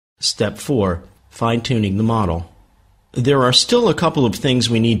Step 4. Fine-tuning the model. There are still a couple of things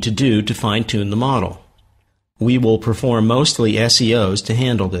we need to do to fine-tune the model. We will perform mostly SEOs to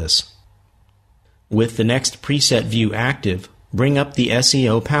handle this. With the next preset view active, bring up the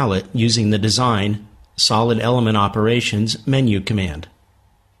SEO palette using the Design Solid Element Operations menu command.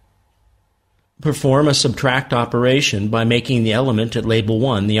 Perform a subtract operation by making the element at label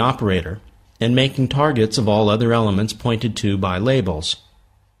 1 the operator, and making targets of all other elements pointed to by labels.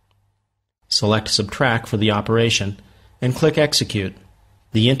 Select Subtract for the operation, and click Execute.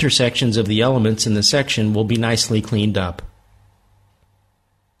 The intersections of the elements in the section will be nicely cleaned up.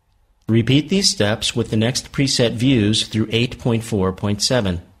 Repeat these steps with the next preset views through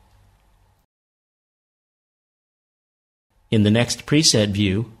 8.4.7. In the next preset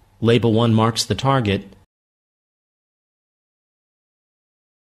view, Label 1 marks the target,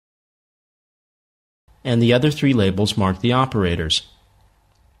 and the other 3 labels mark the operators.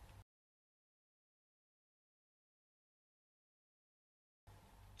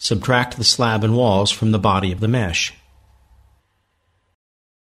 Subtract the slab and walls from the body of the mesh.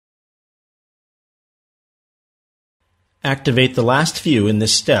 Activate the last view in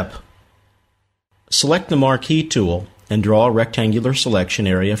this step. Select the Marquee tool and draw a rectangular selection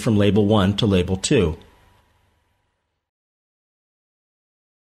area from Label 1 to Label 2.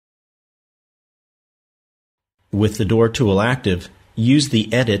 With the Door tool active, use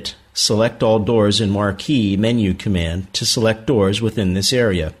the Edit Select All Doors in Marquee menu command to select doors within this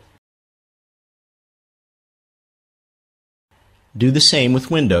area. Do the same with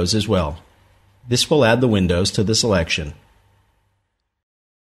windows as well. This will add the windows to the selection.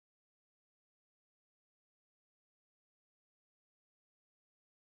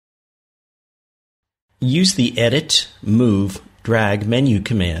 Use the Edit, Move, Drag menu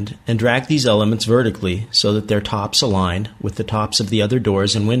command and drag these elements vertically so that their tops align with the tops of the other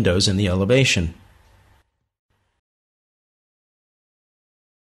doors and windows in the elevation.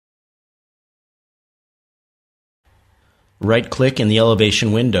 Right-click in the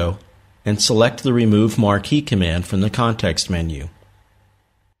elevation window and select the Remove Marquee command from the context menu.